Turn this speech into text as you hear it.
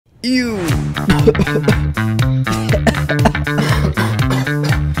Ew.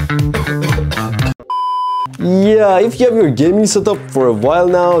 Yeah, if you have your gaming setup for a while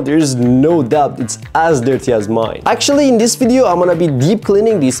now, there's no doubt it's as dirty as mine. Actually, in this video, I'm gonna be deep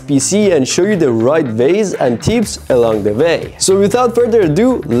cleaning this PC and show you the right ways and tips along the way. So without further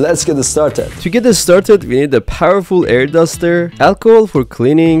ado, let's get started. To get this started, we need a powerful air duster, alcohol for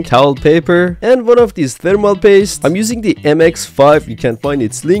cleaning, towel paper, and one of these thermal paste. I'm using the MX5. You can find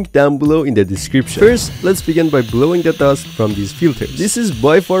its link down below in the description. First, let's begin by blowing the dust from these filters. This is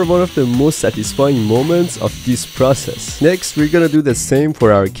by far one of the most satisfying moments of this process. Next, we're gonna do the same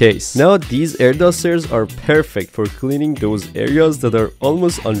for our case. Now, these air dusters are perfect for cleaning those areas that are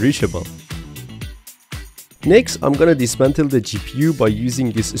almost unreachable. Next, I'm gonna dismantle the GPU by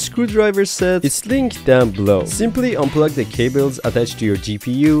using this screwdriver set. It's linked down below. Simply unplug the cables attached to your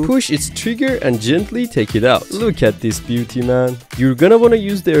GPU, push its trigger and gently take it out. Look at this beauty, man. You're gonna wanna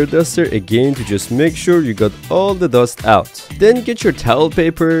use the air duster again to just make sure you got all the dust out. Then get your towel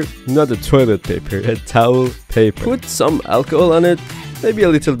paper, not a toilet paper, a towel paper. Put some alcohol on it, maybe a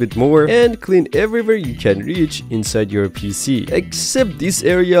little bit more, and clean everywhere you can reach inside your PC, except this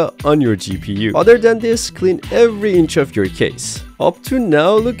area on your GPU. Other than this, clean every inch of your case. Up to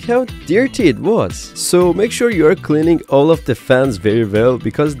now, look how dirty it was. So make sure you are cleaning all of the fans very well,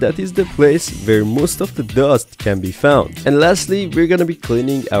 because that is the place where most of the dust can be found. And lastly, we're gonna be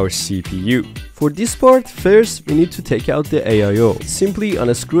cleaning our CPU. For this part, first we need to take out the AIO. Simply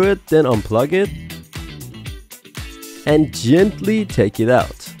unscrew it, then unplug it, and gently take it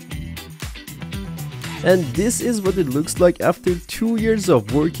out. And this is what it looks like after 2 years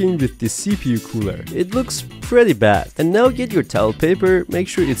of working with the CPU cooler. It looks pretty bad. And now get your towel paper, make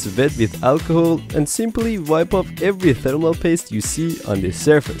sure it's wet with alcohol, and simply wipe off every thermal paste you see on the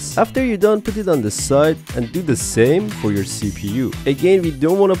surface. After you're done, put it on the side and do the same for your CPU. Again, we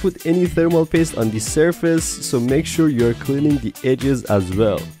don't want to put any thermal paste on the surface, so make sure you're cleaning the edges as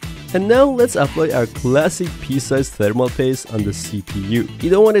well. And now let's apply our classic pea-sized thermal paste on the CPU. You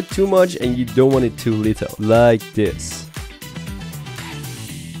don't want it too much and you don't want it too little, like this.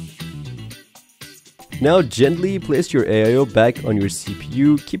 Now gently place your AIO back on your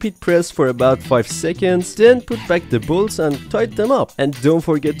CPU, keep it pressed for about 5 seconds, then put back the bolts and tighten them up. And don't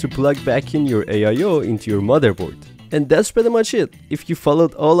forget to plug back in your AIO into your motherboard. And that's pretty much it. If you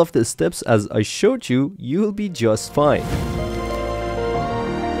followed all of the steps as I showed you, you'll be just fine.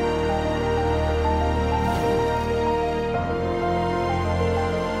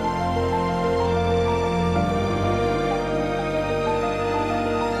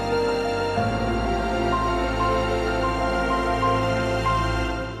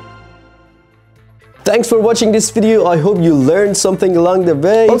 Thanks for watching this video. I hope you learned something along the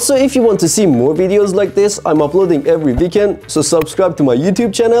way. Also, if you want to see more videos like this, I'm uploading every weekend, so subscribe to my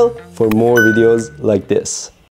YouTube channel for more videos like this.